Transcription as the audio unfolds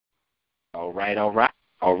All right, all right,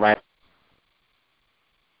 all right.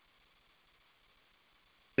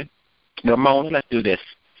 Ramona, let's do this.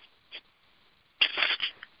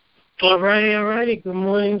 All righty. Good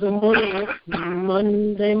morning, good morning.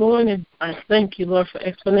 Monday morning. I thank you, Lord, for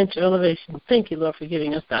exponential elevation. Thank you, Lord, for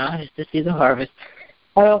giving us the eyes to see the harvest.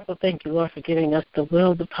 I also thank you, Lord, for giving us the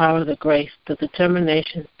will, the power, the grace, the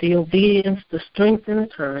determination, the obedience, the strength, and the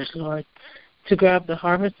courage, Lord, to grab the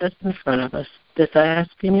harvest that's in front of us. This I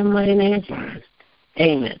ask in your mighty name, Jesus.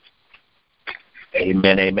 Amen.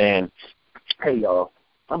 Amen, amen. Hey, y'all.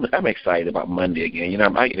 I'm excited about Monday again. You know,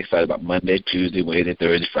 I get excited about Monday, Tuesday, Wednesday,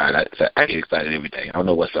 Thursday, Friday. I get excited every day. I don't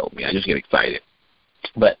know what's up with me. I just get excited.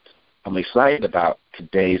 But I'm excited about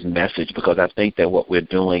today's message because I think that what we're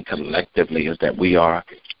doing collectively is that we are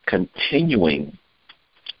continuing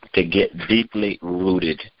to get deeply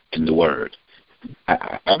rooted in the Word.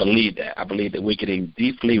 I believe that. I believe that we're getting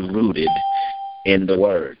deeply rooted in the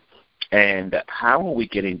Word. And how are we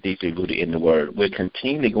getting deeply rooted in the Word? We're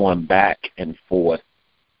continually going back and forth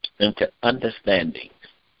into understanding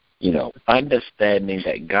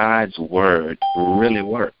that God's Word really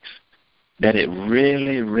works, that it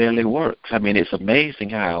really, really works. I mean, it's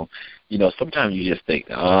amazing how, sometimes you just think,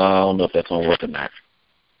 I don't know if that's going to work or not.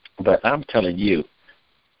 But I'm telling you,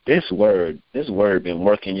 this word been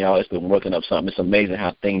working, y'all. It's been working up something. It's amazing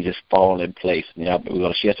how things just fall in place. We're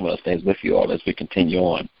going to share some of those things with you all as we continue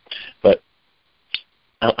on. But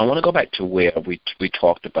I want to go back to where we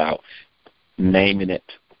talked about naming it,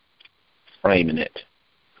 framing it,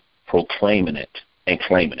 proclaiming it, and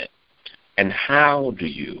claiming it. And how do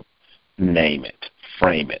you name it,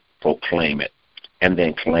 frame it, proclaim it, and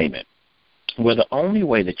then claim it? Well, the only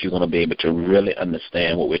way that you're going to be able to really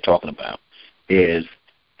understand what we're talking about is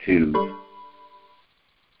to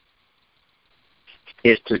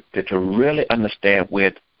really understand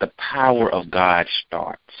where the power of God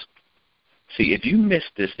starts. See, if you miss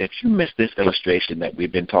this illustration that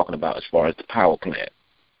we've been talking about as far as the power plant,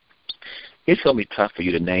 it's going to be tough for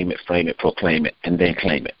you to name it, frame it, proclaim it, and then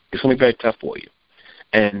claim it. It's going to be very tough for you.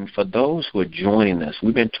 And for those who are joining us,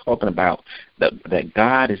 we've been talking about that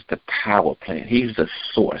God is the power plant. He's the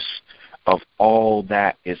source of all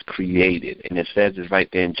that is created. And it says it's right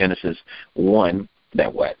there in Genesis 1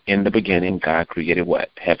 that what? In the beginning, God created what?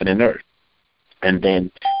 Heaven and earth. And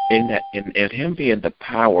then in him being the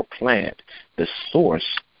power plant, the source,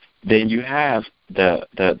 then you have the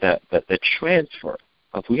transfer.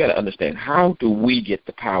 Because we got to understand, how do we get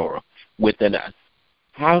the power within us?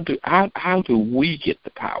 How do we get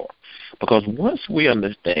the power? Because once we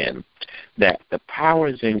understand that the power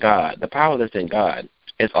is in God, the power that's in God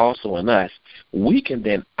is also in us, we can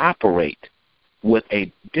then operate with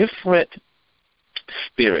a different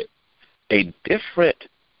spirit, a different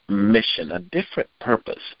mission, a different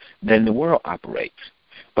purpose than the world operates.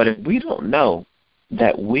 But if we don't know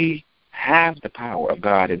that we have the power of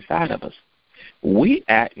God inside of us, we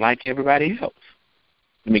act like everybody else.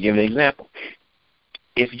 Let me give you an example.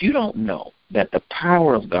 If you don't know that the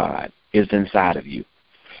power of God is inside of you,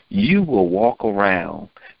 you will walk around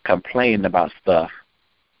complaining about stuff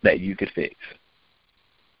that you could fix.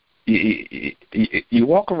 You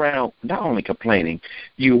walk around not only complaining,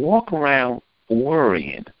 you walk around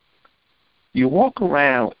worrying. You walk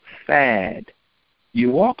around sad.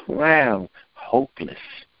 You walk around hopeless.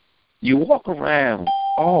 You walk around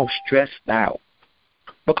all stressed out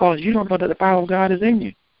because you don't know that the power of God is in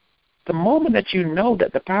you. The moment that you know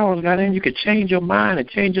that the power of God in you can change your mind and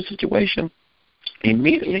change your situation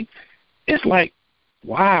immediately, it's like,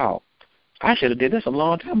 wow, I should have did this a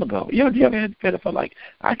long time ago. You ever had felt like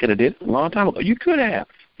I could have did it a long time ago? You could have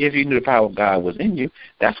if you knew the power of God was in you.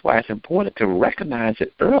 That's why it's important to recognize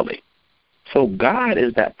it early. So God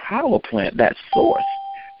is that power plant, that source.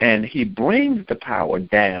 And he brings the power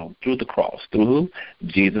down through the cross, through who?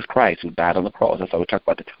 Jesus Christ, who died on the cross. That's why we talk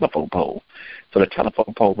about the telephone pole. So the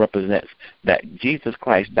telephone pole represents that Jesus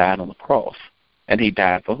Christ died on the cross. And he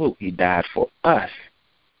died for who? He died for us.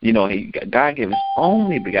 God gave his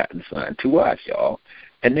only begotten son to us, y'all.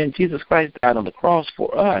 And then Jesus Christ died on the cross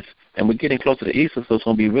for us. And we're getting closer to Easter, so it's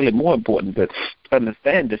going to be really more important to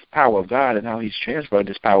understand this power of God and how he's transferred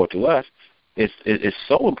this power to us. It's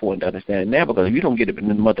so important to understand it now, because if you don't get it in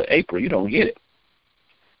the month of April, you don't get it.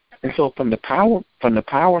 And so from the power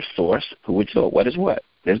source, which what is what?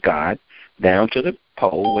 There's God, down to the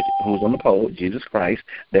pole, who's on the pole, Jesus Christ.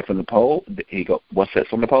 Then from the pole, what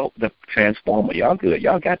sits on the pole? The transformer. Y'all good.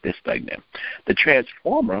 Y'all got this thing now. The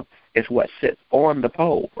transformer is what sits on the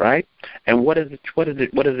pole, right? And what is the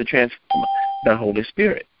transformer? The Holy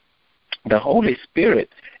Spirit. The Holy Spirit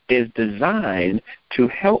is designed to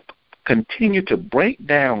help continue to break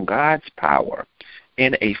down God's power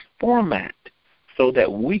in a format so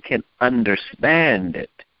that we can understand it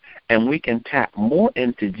and we can tap more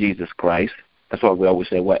into Jesus Christ. That's why we always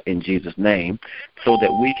say, what, in Jesus' name, so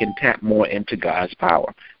that we can tap more into God's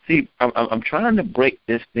power. See, I'm trying to break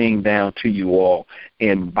this thing down to you all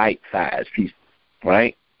in bite-sized pieces,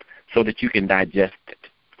 right, so that you can digest it,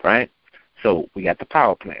 right? So we got the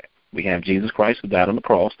power plant. We have Jesus Christ who died on the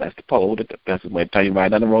cross. That's the pole. That's when I tell you right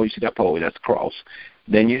down the road, you see that pole. That's the cross.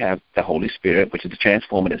 Then you have the Holy Spirit, which is the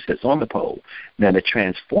transformer that sits on the pole. Now, the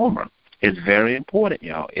transformer is very important,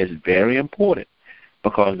 y'all. It's very important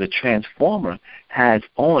because the transformer has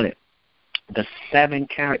on it the seven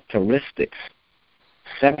characteristics,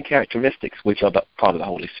 which are the part of the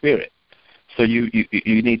Holy Spirit. So you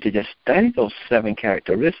need to just study those seven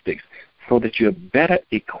characteristics so that you're better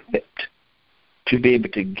equipped to be able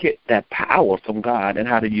to get that power from God and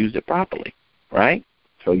how to use it properly, right?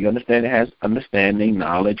 So you understand it has understanding,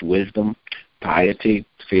 knowledge, wisdom, piety,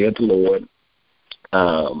 fear of the Lord,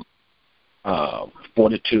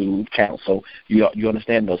 fortitude, counsel. You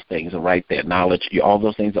understand those things are right there. Knowledge, all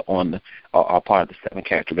those things are part of the seven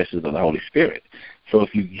characteristics of the Holy Spirit. So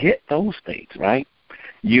if you get those things, right,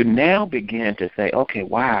 you now begin to say, okay,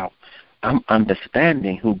 wow, I'm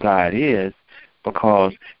understanding who God is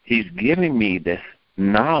because he's giving me this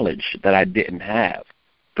knowledge that I didn't have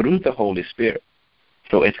through the Holy Spirit.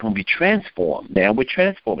 So it's going to be transformed. Now we're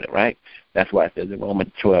transforming it, right? That's why it says in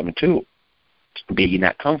Romans 12:2, be ye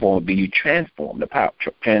not conformed, be ye transformed. The power,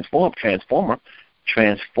 transformer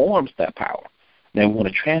transforms that power. Now we want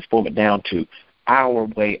to transform it down to our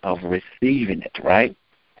way of receiving it, right?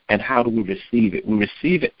 And how do we receive it? We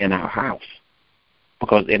receive it in our house.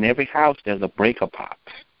 Because in every house there's a breaker box,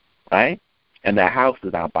 right? And that house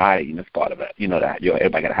is our body, and it's part of it. You know that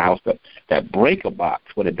everybody got a house, but that breaker box,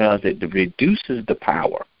 what it does, it reduces the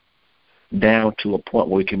power down to a point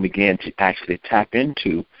where we can begin to actually tap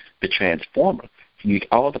into the transformer.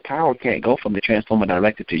 All the power can't go from the transformer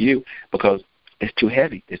directed to you because it's too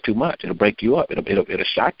heavy. It's too much. It'll break you up. It'll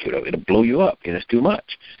shock you. It'll blow you up. It's too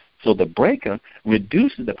much. So the breaker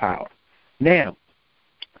reduces the power. Now,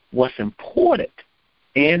 what's important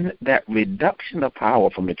in that reduction of power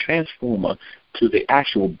from the transformer to the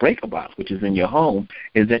actual breaker box, which is in your home,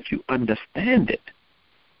 is that you understand it.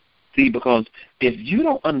 See, because if you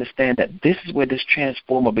don't understand that this is where this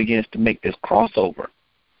transformer begins to make this crossover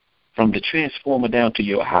from the transformer down to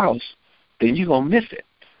your house, then you're going to miss it.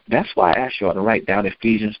 That's why I asked you all to write down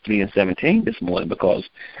Ephesians 3:17 this morning, because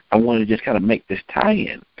I wanted to just kind of make this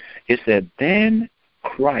tie-in. It said, then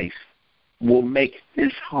Christ will make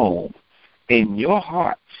his home in your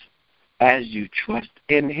hearts as you trust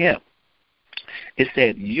in him. It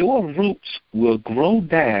said your roots will grow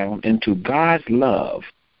down into God's love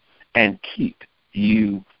and keep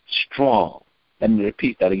you strong. Let me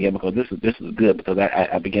repeat that again, because this is good, because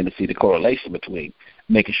I begin to see the correlation between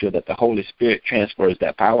making sure that the Holy Spirit transfers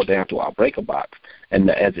that power down to our breaker box, and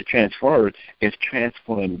as it transfers, it's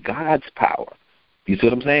transferring God's power. You see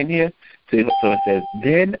what I'm saying here? So it says,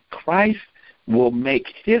 then Christ will make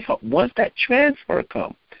his home. Once that transfer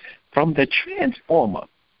comes from the transformer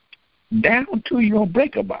down to your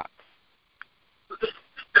breaker box,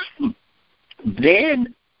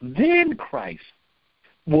 then Christ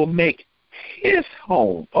will make his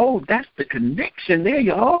home. Oh, that's the connection there,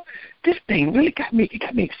 y'all. This thing really got me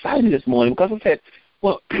excited this morning, because I said,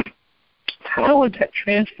 well, how is that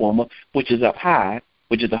transformer, which is up high,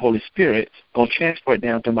 which is the Holy Spirit, going to transfer it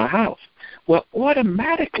down to my house? Well,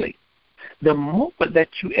 automatically, the moment that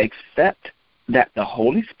you accept that the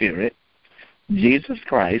Holy Spirit, Jesus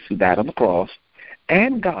Christ, who died on the cross,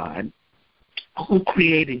 and God, who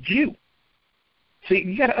created you. See,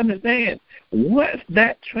 you got to understand, what's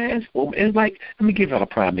that transform? It's like, let me give you a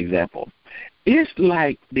prime example. It's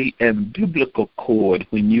like the umbilical cord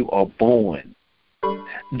when you are born.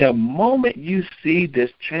 The moment you see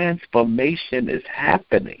this transformation is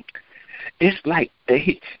happening, it's like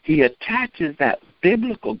he attaches that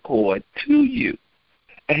biblical cord to you.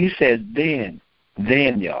 And he says, then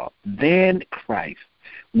y'all, then Christ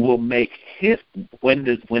will make his, when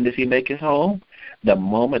does he make his home? The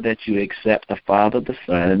moment that you accept the Father, the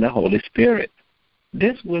Son, and the Holy Spirit.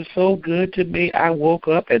 This was so good to me. I woke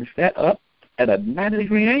up and sat up at a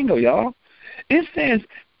 90-degree angle, y'all. It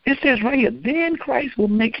says right here, then Christ will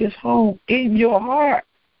make his home in your heart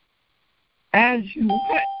as you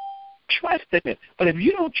what? Trust in it. But if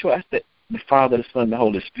you don't trust that the Father, the Son, and the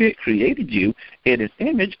Holy Spirit created you in his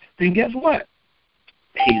image, then guess what?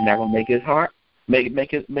 He's not going to make his heart,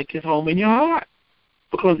 make his home in your heart,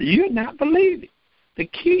 because you're not believing. The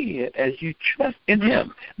key is, as you trust in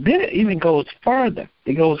him, then it even goes further.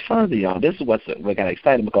 It goes further, y'all. This is what got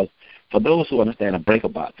exciting, because For those who understand a breaker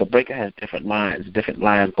box, a breaker has different lines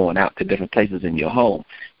going out to different places in your home.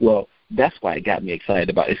 Well, that's why it got me excited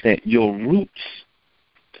about it. It's that your roots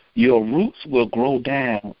will grow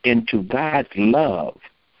down into God's love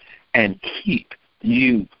and keep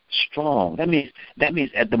you strong. That means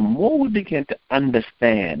that the more we begin to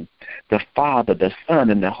understand the Father, the Son,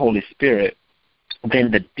 and the Holy Spirit,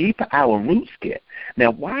 then the deeper our roots get.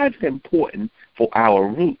 Now, why is it important for our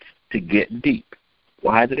roots to get deep?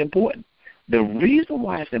 Why is it important? The reason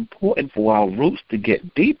why it's important for our roots to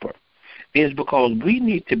get deeper is because we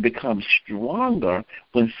need to become stronger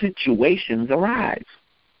when situations arise.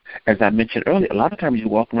 As I mentioned earlier, a lot of times you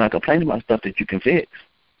walk around complaining about stuff that you can fix.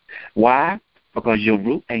 Why? Because your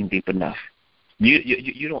root ain't deep enough.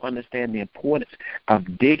 You don't understand the importance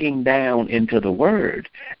of digging down into the Word.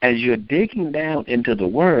 As you're digging down into the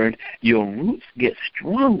Word, your roots get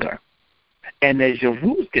stronger. And as your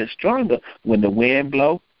roots get stronger, when the wind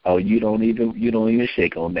blows, you don't even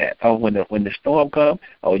shake on that. When the storm comes,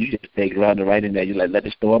 you just take it right in there. You let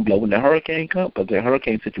the storm blow. When the hurricane comes, because the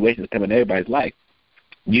hurricane situation is coming in everybody's life,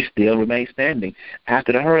 you still remain standing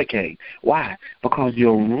after the hurricane. Why? Because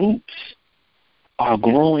your roots are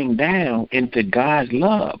growing down into God's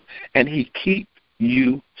love, and He keeps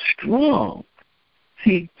you strong.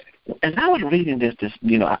 See, as I was reading this,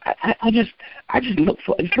 I just look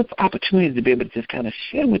for opportunities to be able to just kind of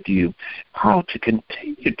share with you how to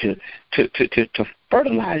continue to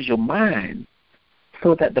fertilize your mind,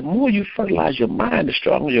 so that the more you fertilize your mind, the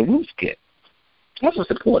stronger your roots get. That's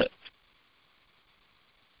what's important.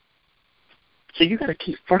 So you got to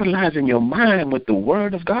keep fertilizing your mind with the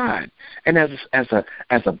Word of God. And as a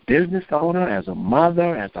business owner, as a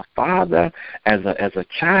mother, as a father, as a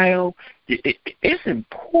child, it's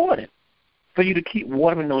important for you to keep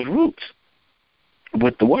watering those roots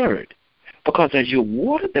with the Word. Because as you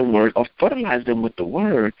water the Word or fertilize them with the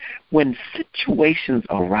Word, when situations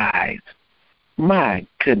arise, my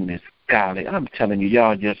goodness, golly, I'm telling you,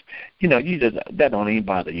 y'all just, that don't even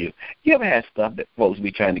bother you. You ever had stuff that folks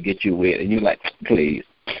be trying to get you with, and you're like, please,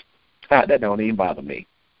 that don't even bother me.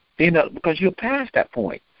 Because you're past that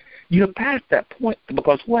point. You're past that point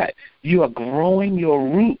because what? You are growing your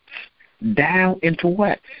roots down into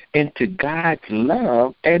what? Into God's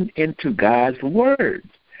love and into God's Word.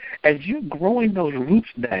 As you're growing those roots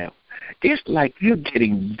down, it's like you're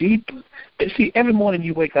getting deeper. See, every morning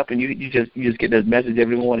you wake up and you just get this message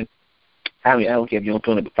every morning. I don't care if you don't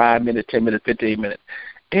tune in for 5 minutes, 10 minutes, 15 minutes.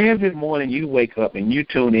 Every morning you wake up and you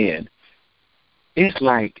tune in. It's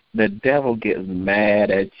like the devil gets mad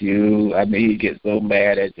at you. I mean, he gets so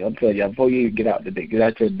mad at you. I'm telling you, before you get out your day,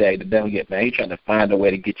 the devil gets mad. He's trying to find a way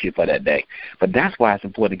to get you for that day. But that's why it's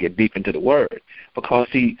important to get deep into the Word. Because,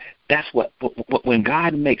 see, that's what when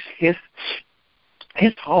God makes His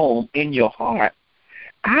home in your heart,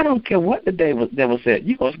 I don't care what the devil said,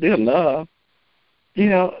 you're going to still love.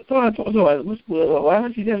 So why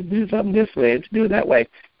don't you just do something this way and do it that way?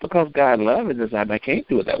 Because God loves us, I can't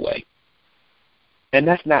do it that way. And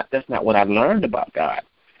that's not what I learned about God.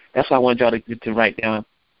 That's why I wanted y'all to write down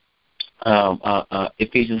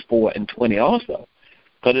Ephesians 4:20 also.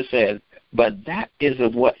 Because it says, but that is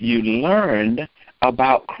of what you learned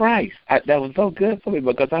about Christ. That was so good for me,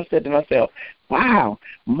 because I said to myself, wow,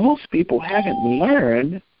 most people haven't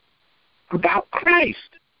learned about Christ.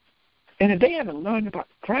 And if they haven't learned about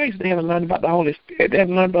Christ, they haven't learned about the Holy Spirit, they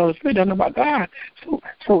haven't learned about the Holy Spirit, they haven't learned about God.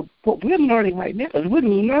 So what we're learning right now is we're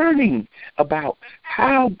learning about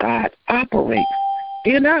how God operates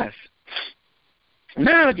in us.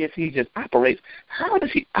 Not just He just operates. How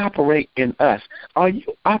does He operate in us? Are you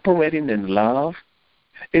operating in love?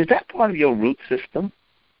 Is that part of your root system?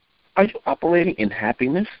 Are you operating in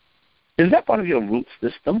happiness? Is that part of your root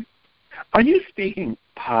system? Are you speaking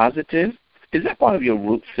positive? Is that part of your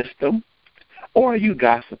root system? Or are you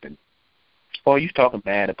gossiping? Or are you talking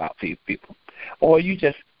bad about people? Or are you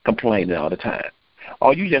just complaining all the time?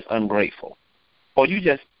 Or are you just ungrateful? Or you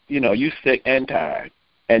just, you sick and tired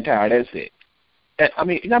and sick? I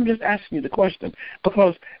mean, I'm just asking you the question,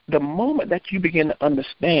 because the moment that you begin to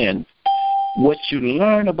understand what you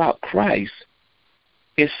learn about Christ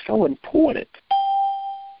is so important,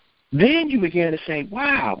 then you begin to say,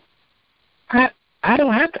 wow, I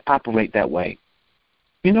don't have to operate that way.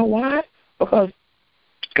 You know why? Because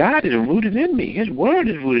God is rooted in me. His Word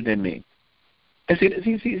is rooted in me. And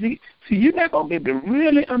see, you're not going to be able to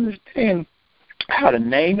really understand how to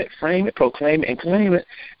name it, frame it, proclaim it, and claim it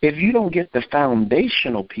if you don't get the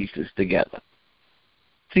foundational pieces together.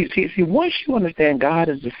 See, once you understand God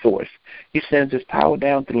is the source, He sends His power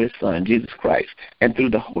down through His Son, Jesus Christ, and through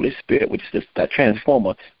the Holy Spirit, which is the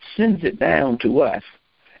transformer, sends it down to us.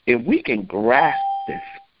 If we can grasp this,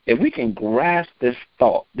 if we can grasp this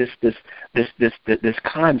thought, this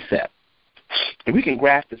concept, if we can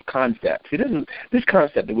grasp this concept, see, this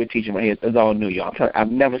concept that we're teaching right here is all new, y'all.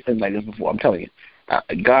 I've never said like this before. I'm telling you,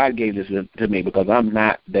 God gave this to me because I'm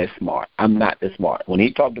not that smart. I'm not that smart. When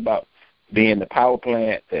He talked about being the power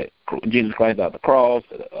plant, that Jesus Christ out the cross,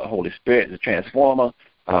 the Holy Spirit, the transformer,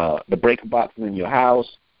 the breaker box in your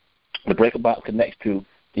house, the breaker box connects to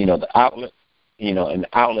the outlet. And the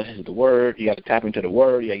outlet is the Word. You have to tap into the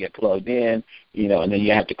Word. You got to get plugged in, and then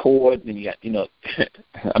you have the cord. Then you got,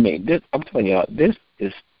 I mean, I'm telling y'all, this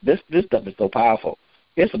stuff is so powerful.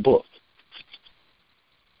 It's a book.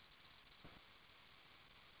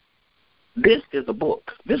 This is a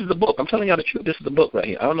book. This is a book. I'm telling y'all the truth. This is a book right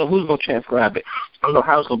here. I don't know who's going to transcribe it. I don't know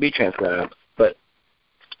how it's going to be transcribed, but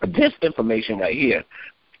this information right here,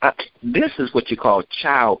 this is what you call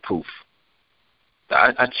child-proof.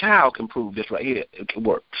 A child can prove this right here. It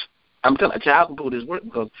works. I'm telling you, a child can prove this works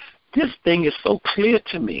because this thing is so clear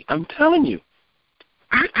to me. I'm telling you.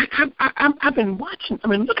 I've been watching. I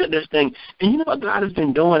mean, look at this thing, and you know what God has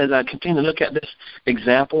been doing as I continue to look at this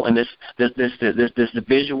example and this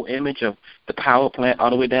visual image of the power plant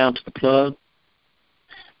all the way down to the plug.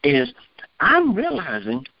 Is I'm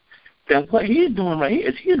realizing that what He's doing right here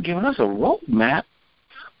is He's giving us a roadmap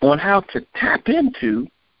on how to tap into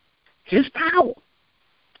His power.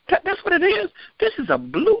 That's what it is. This is a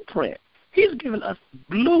blueprint. He's giving us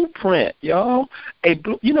blueprint, y'all.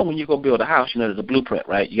 When you go build a house, there's a blueprint,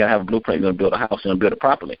 right? You got to have a blueprint. You're going to build a house. You're going to build it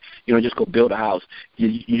properly. You don't just go build a house.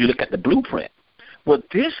 You look at the blueprint. Well,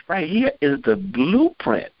 this right here is the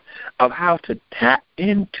blueprint of how to tap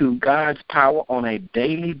into God's power on a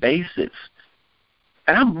daily basis.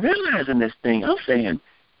 And I'm realizing this thing. I'm saying,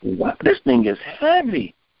 wow, this thing is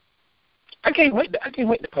heavy. I can't wait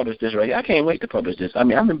to publish this right here. I can't wait to publish this. I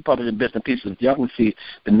mean, I've been publishing bits and pieces. Y'all can see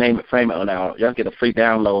the Name It, Frame It on our. Y'all get a free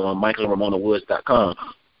download on michaelramonawoods.com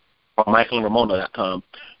or michaelramona.com.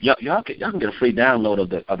 Y'all can get a free download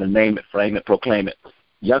of the Name It, Frame It, Proclaim It.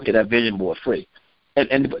 Y'all get that vision board free.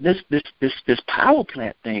 And this power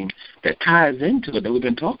plant thing that ties into it that we've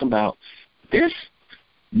been talking about, this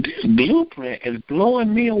blueprint is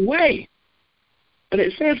blowing me away. But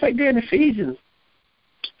it says right there in Ephesians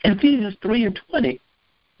 3:20,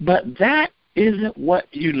 but that isn't what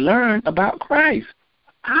you learn about Christ.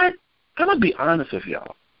 I'm going to be honest with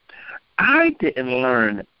y'all. I didn't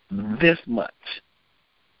learn this much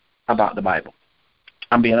about the Bible.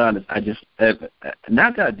 I'm being honest.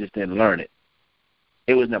 Not that I just didn't learn it.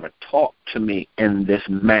 It was never taught to me in this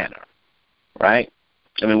manner, right?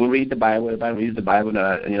 I mean, we read the Bible. Everybody reads the Bible.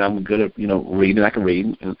 And I'm good at, reading. I can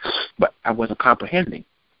read. But I wasn't comprehending.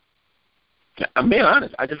 I'm being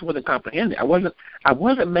honest. I just wasn't comprehending. I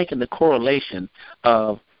wasn't making the correlation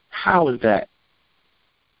of how does that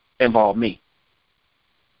involve me.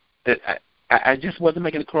 I just wasn't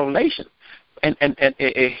making the correlation, and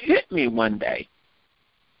it hit me one day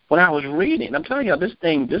when I was reading. I'm telling you, this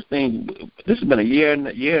has been a year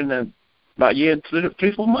and about a year and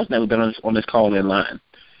 3-4 months now we've been on this call-in line.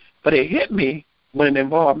 But it hit me when it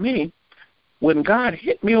involved me, when God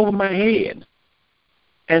hit me over my head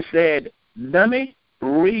and said, "Dummy,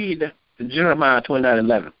 read Jeremiah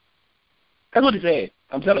 29:11." That's what He said.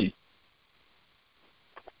 I'm telling you.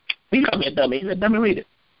 He called me a dummy. He said, "Dummy, read it."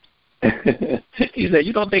 He said,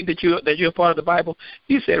 "You don't think that you're a part of the Bible?"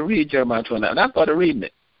 He said, "Read Jeremiah 29." And I started reading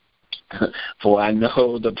it. "For I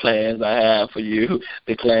know the plans I have for you,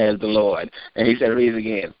 declares the Lord." And He said, "Read it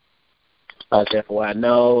again." I said, "For I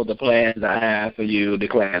know the plans I have for you,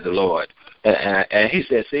 declares the Lord." And he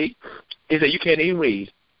said, "See?" He said, "You can't even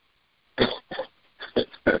read."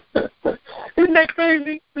 Isn't that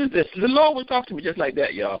crazy? The Lord was talking to me just like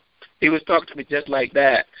that, y'all. He was talking to me just like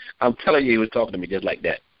that. I'm telling you, He was talking to me just like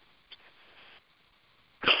that.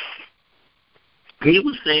 He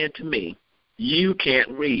was saying to me, "You can't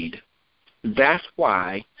read. That's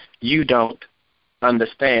why you don't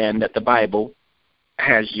understand that the Bible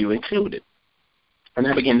has you included." And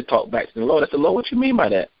I began to talk back to the Lord. I said, "Lord, what you mean by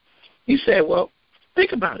that?" He said, "Well,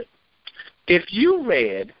 think about it. If you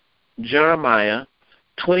read Jeremiah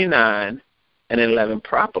 29:11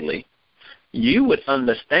 properly, you would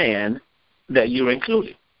understand that you're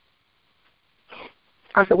included."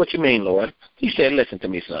 I said, "What you mean, Lord?" He said, "Listen to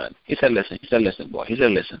me, son." He said, "Listen." He said, "Listen, boy." He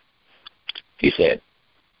said, "Listen." He said,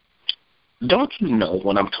 "Don't you know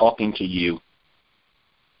when I'm talking to you,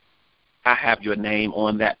 I have your name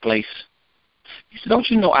on that place?" He said, "Don't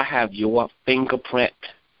you know I have your fingerprint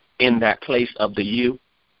in that place of the you?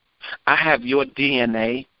 I have your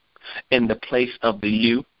DNA in the place of the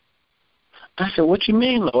you." I said, "What you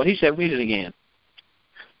mean, Lord?" He said, "Read it again."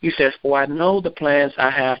 He says, "For I know the plans I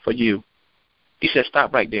have for you, He said,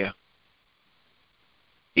 stop right there.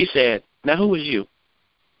 He said, now who is you?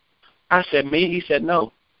 I said, me? He said,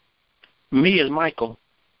 no. Me is Michael.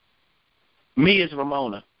 Me is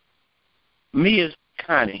Ramona. Me is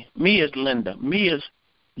Connie. Me is Linda. Me is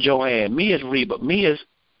Joanne. Me is Reba. Me is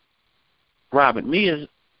Robin. Me is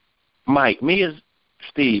Mike. Me is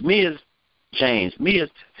Steve. Me is James. Me is...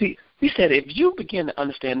 See, he said, if you begin to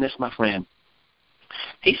understand this, my friend,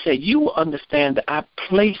 he said, you will understand that I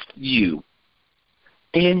placed you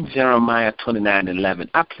in Jeremiah 29:11.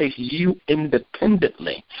 I placed you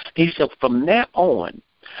independently. He said, from now on,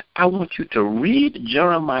 I want you to read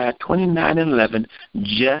Jeremiah 29:11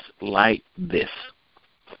 just like this.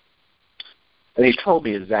 And he told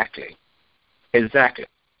me exactly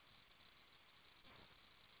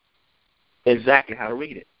how to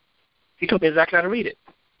read it. He told me exactly how to read it.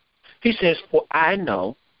 He says, for I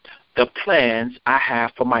know the plans I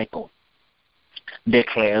have for Michael,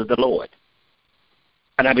 declares the Lord.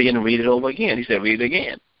 And I began to read it over again. He said, read it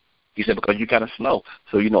again. He said, because you're kind of slow.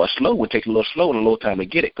 So, a slow would take a little slow and a little time to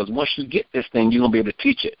get it. Because once you get this thing, you're going to be able to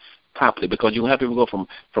teach it properly. Because you're going to have people go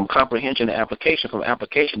from comprehension to application, from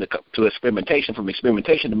application to experimentation, from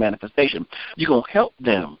experimentation to manifestation. You're going to help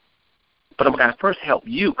them. But I'm going to first help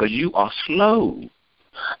you because you are slow.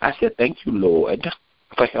 I said, thank you, Lord,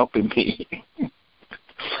 for helping me.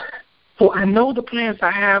 For I know the plans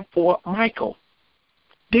I have for Michael,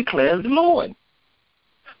 declares the Lord.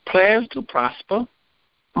 Plans to prosper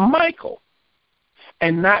Michael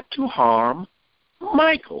and not to harm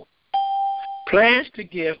Michael. Plans to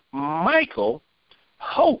give Michael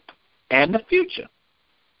hope and the future.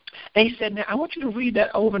 And he said, now I want you to read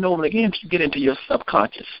that over and over again to get into your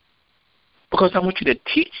subconscious, because I want you to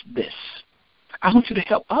teach this. I want you to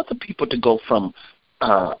help other people to go from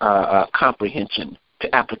comprehension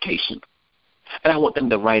to application. And I want them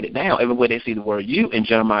to write it down. Everywhere they see the word you in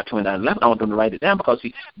Jeremiah 29:11, I want them to write it down, because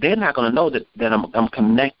they're not going to know that I'm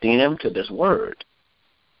connecting them to this word.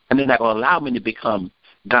 And they're not going to allow me to become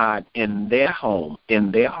God in their home,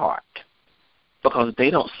 in their heart, because they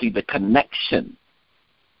don't see the connection.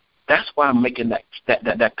 That's why I'm making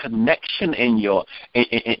that connection in your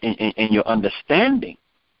understanding.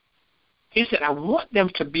 He said, I want them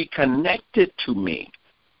to be connected to me.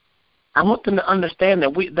 I want them to understand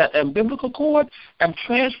that in biblical cord, I'm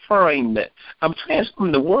transferring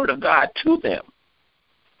the word of God to them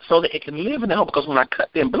so that it can live in the home. Because when I cut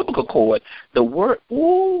the umbilical cord, the word,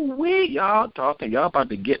 y'all talking, y'all about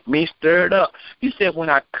to get me stirred up. He said, when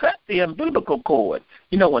I cut the umbilical cord,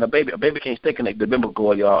 when a baby can't stay connected to the umbilical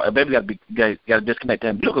cord, y'all, a baby got to disconnect the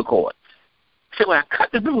umbilical cord. So when I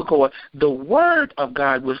cut the umbilical cord, the word of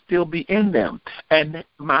God will still be in them, and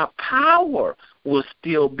my power will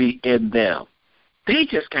still be in them. They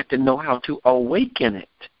just got to know how to awaken it.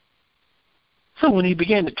 So when he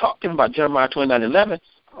began to talk to him about Jeremiah 29:11,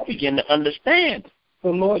 I began to understand.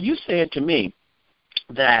 Well, Lord, you said to me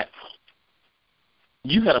that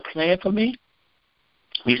you got a plan for me.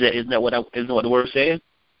 He said, isn't that what the word says?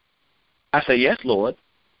 I said, yes, Lord.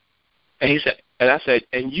 And I said,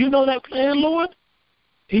 and you know that plan, Lord?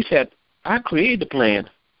 He said, I created the plan.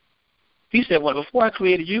 He said, well, before I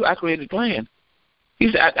created you, I created the plan. He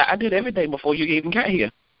said, I did everything before you even got here.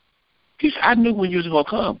 He said, I knew when you was going to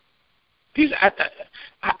come. He said,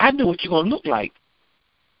 I knew what you're going to look like.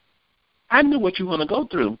 I knew what you were going to go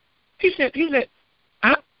through. He said,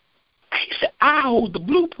 I hold the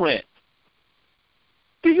blueprint.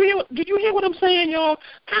 Did you hear what I'm saying, y'all?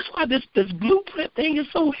 That's why this blueprint thing is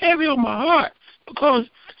so heavy on my heart, because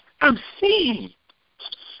I'm seeing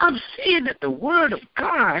that the Word of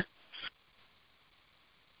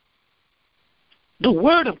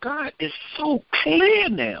God is so clear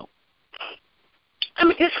now. I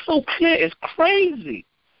mean, it's so clear, it's crazy.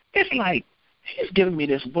 It's like he's giving me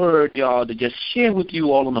this word, y'all, to just share with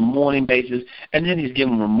you all on a morning basis, and then he's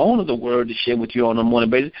giving Ramona the word to share with you all on a morning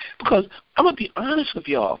basis, because I'm going to be honest with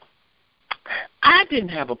y'all. I didn't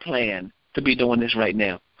have a plan to be doing this right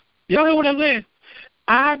now. Y'all hear what I'm saying?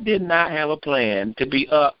 I did not have a plan to be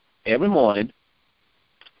up every morning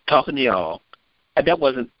talking to y'all. That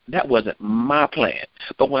wasn't my plan.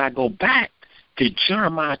 But when I go back to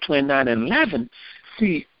Jeremiah 29:11,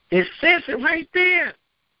 see, it says it right there.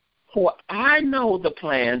 For I know the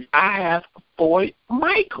plans I have for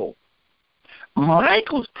Michael.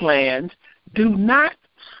 Michael's plans do not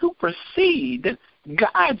supersede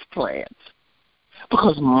God's plans.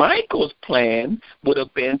 Because Michael's plan would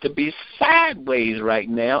have been to be sideways right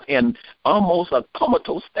now in almost a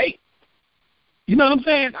comatose state. You know what I'm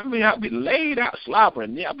saying? I mean, I'll be laid out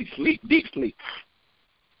slobbering. Yeah, I'll be deep sleep.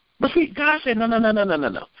 But see, God said, no.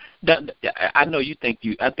 I know you think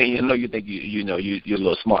you're a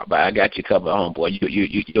little smart, but I got you covered, homeboy.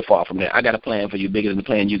 You're far from that. I got a plan for you bigger than the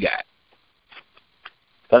plan you got.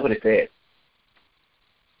 That's what it said.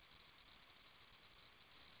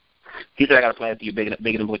 He said, I got a plan for you bigger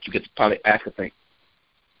than what you could probably ask or think.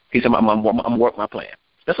 He said, I'm going to work my plan.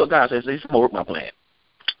 That's what God says. He's going to work my plan.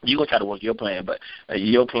 You're going to try to work your plan, but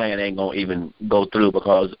your plan ain't going to even go through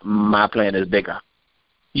because my plan is bigger.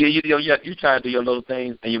 You try to do your little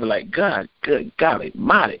things, and you be like, God, good golly,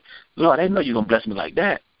 mighty. Lord, I didn't know you were going to bless me like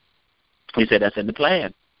that. He said, that's in the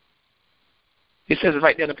plan. He says it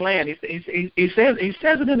right there in the plan. He says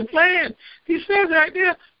it in the plan. He says it right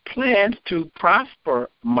there. Plans to prosper,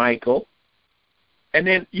 Michael. And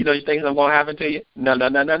then, you think something's going to happen to you?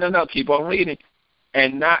 No. Keep on reading.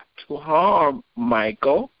 And not to harm,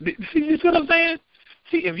 Michael. See, you see what I'm saying?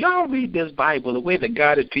 See, if y'all read this Bible, the way that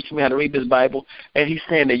God is teaching me how to read this Bible, and he's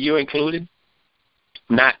saying that you're included,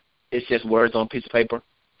 it's just words on a piece of paper.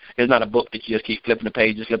 It's not a book that you just keep flipping the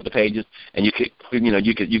pages, and you could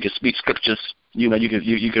speak scriptures. You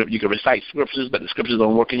could recite scriptures, but the scriptures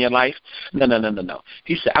don't work in your life. No.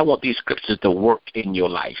 He said, I want these scriptures to work in your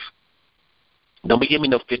life. Don't be giving me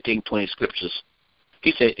no 15, 20 scriptures.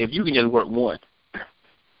 He said, if you can just work one.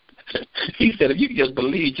 He said, if you can just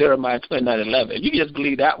believe Jeremiah 29:11, if you can just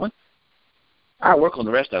believe that one, I'll work on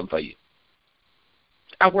the rest of them for you.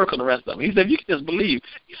 I'll work on the rest of them. He said, if you can just believe.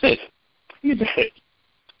 He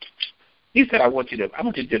said, I want you to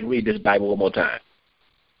just read this Bible one more time.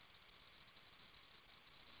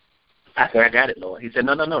 I said, I got it, Lord. He said,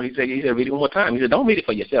 no. He said, read it one more time. He said, don't read it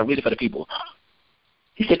for yourself. Read it for the people.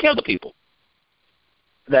 He said, tell the people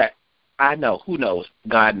that I know. Who knows?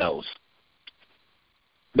 God knows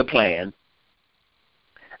the plan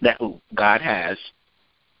that God has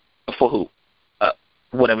for who?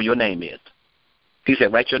 Whatever your name is. He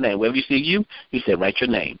said, write your name. Wherever you see you, he said, write your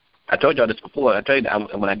name. I told y'all this before. I told you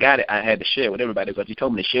when I got it, I had to share it with everybody because he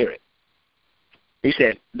told me to share it. He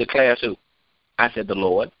said, declares who? I said, the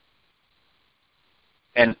Lord.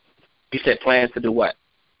 And he said, plans to do what?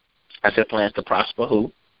 I said, plans to prosper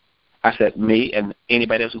who? I said, me and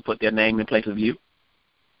anybody else who put their name in place of you.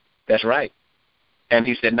 That's right. And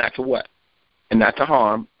he said, not to what? And not to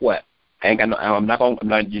harm what? You're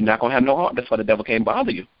not gonna have no harm. That's why the devil can't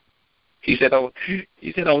bother you. He said, don't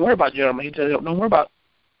worry about Jeremiah. He said, don't worry about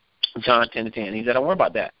John 10:10. He said, don't worry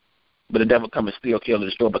about that. But the devil come and steal, kill, and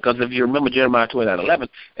destroy. Because if you remember Jeremiah 29:11,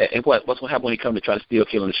 what's going to happen when he come to try to steal,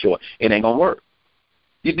 kill, and destroy? It ain't going to work.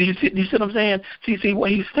 Do you see what I'm saying? See,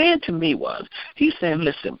 what he's saying to me was, he's saying,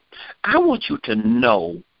 listen, I want you to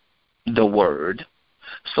know the word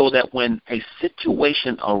so that when a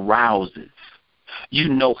situation arouses, you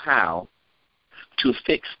know how to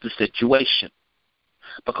fix the situation.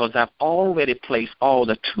 Because I've already placed all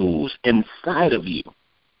the tools inside of you.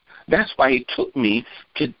 That's why he took me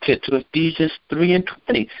to Ephesians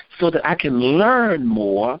 3:20, so that I can learn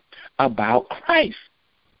more about Christ.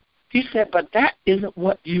 He said, but that isn't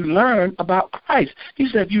what you learn about Christ. He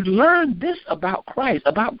said, if you learn this about Christ,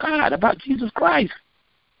 about God, about Jesus Christ,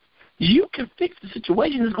 you can fix the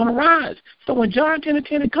situation that's going to rise. So when John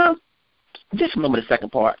 10:10 comes, just remember the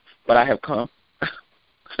second part, but I have come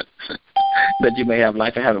that you may have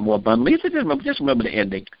life and have it more abundantly. He said, just remember the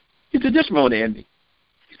ending. He said, just remember the ending.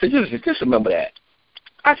 He said, just remember that.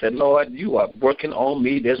 I said, Lord, you are working on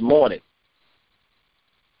me this morning.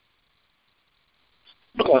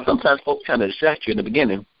 Because sometimes folks trying to distract you in the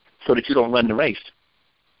beginning so that you don't run the race.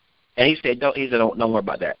 And he said, don't worry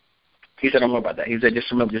about that. He said, don't worry about that. He said,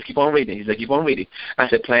 just remember, just keep on reading. He said, keep on reading. I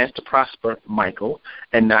said, plans to prosper, Michael,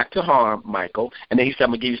 and not to harm, Michael. And then he said,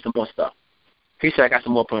 I'm going to give you some more stuff. He said, I got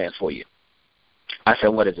some more plans for you. I said,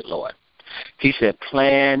 what is it, Lord? He said,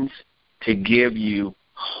 plans to give you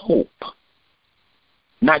hope.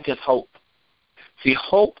 Not just hope. See,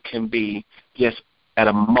 hope can be just at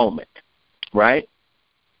a moment, right?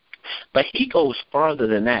 But he goes further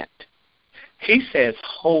than that. He says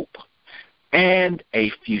hope and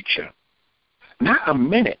a future. Not a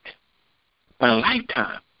minute, but a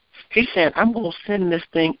lifetime. He said, I'm going to send this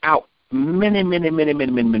thing out many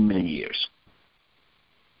years.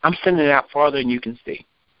 I'm sending it out farther than you can see.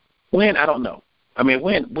 When? I don't know. I mean,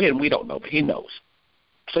 when we don't know, but he knows.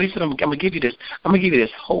 So he said, I'm going to give you this. I'm going to give you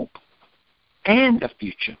this hope and a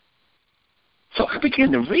future. So I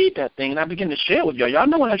began to read that thing, and I began to share with y'all. Y'all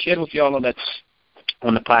know what I shared with y'all on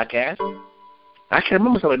the podcast. I can't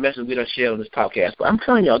remember some of the messages we done shared on this podcast, but I'm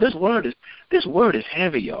telling y'all, this word is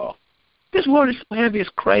heavy, y'all. This word is so heavy, it's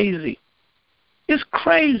crazy. It's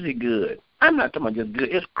crazy good. I'm not talking about just good.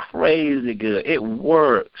 It's crazy good. It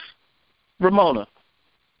works. Ramona,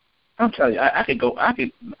 I'm telling you, I could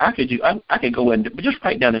go in, but just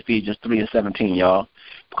write down Ephesians 3:17, y'all,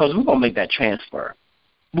 because we're gonna make that transfer.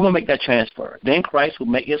 We're gonna make that transfer. Then Christ will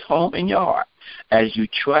make His home in your heart as you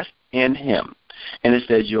trust in Him. And it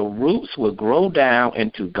says your roots will grow down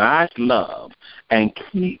into God's love and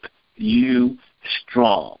keep you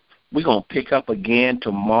strong. We're going to pick up again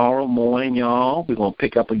tomorrow morning, y'all. We're going to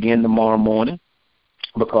pick up again tomorrow morning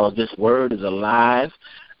because this word is alive.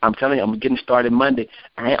 I'm telling you, I'm getting started Monday.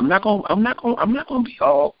 I'm not going to be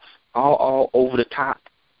all over the top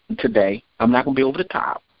today. I'm not going to be over the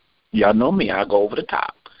top. Y'all know me. I'll go over the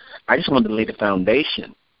top. I just wanted to lay the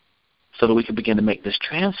foundation so that we can begin to make this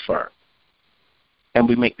transfer. And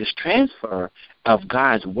we make this transfer of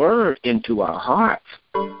God's word into our hearts.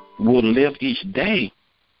 We'll live each day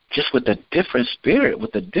just with a different spirit,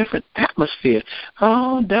 with a different atmosphere.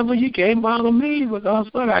 Oh, devil, you can't bother me because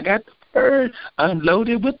what? I got the word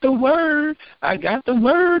unloaded with the word. I got the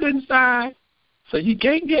word inside. So you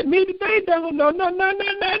can't get me today, devil. No.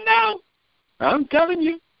 I'm telling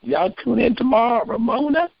you. Y'all tune in tomorrow.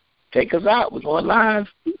 Ramona, take us out. We're going live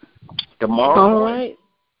tomorrow.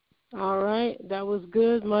 All right. That was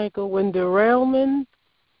good, Michael. When derailment,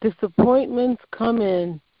 disappointments come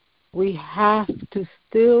in, we have to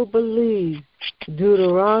still believe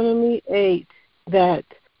Deuteronomy 8 that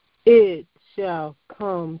it shall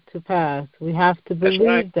come to pass. We have to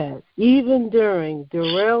believe that even during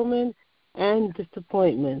derailment and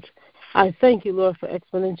disappointment. I thank you, Lord, for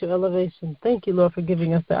exponential elevation. Thank you, Lord, for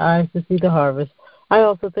giving us the eyes to see the harvest. I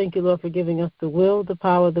also thank you, Lord, for giving us the will, the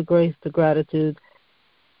power, the grace, the gratitude,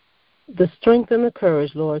 the strength and the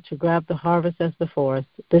courage, Lord, to grab the harvest that's before us.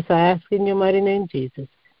 This I ask in your mighty name, Jesus.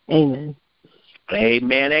 Amen.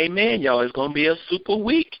 Amen. Y'all, it's going to be a super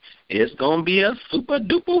week. It's going to be a super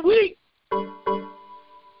duper week.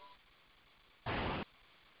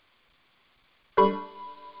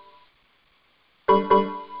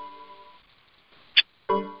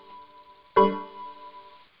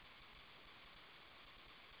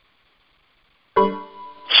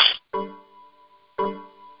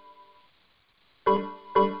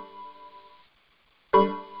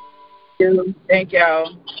 Thank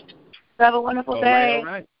y'all. Have a wonderful day. All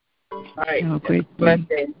right. Have a great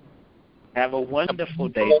day. Have a wonderful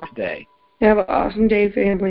day today. Have an awesome day, family.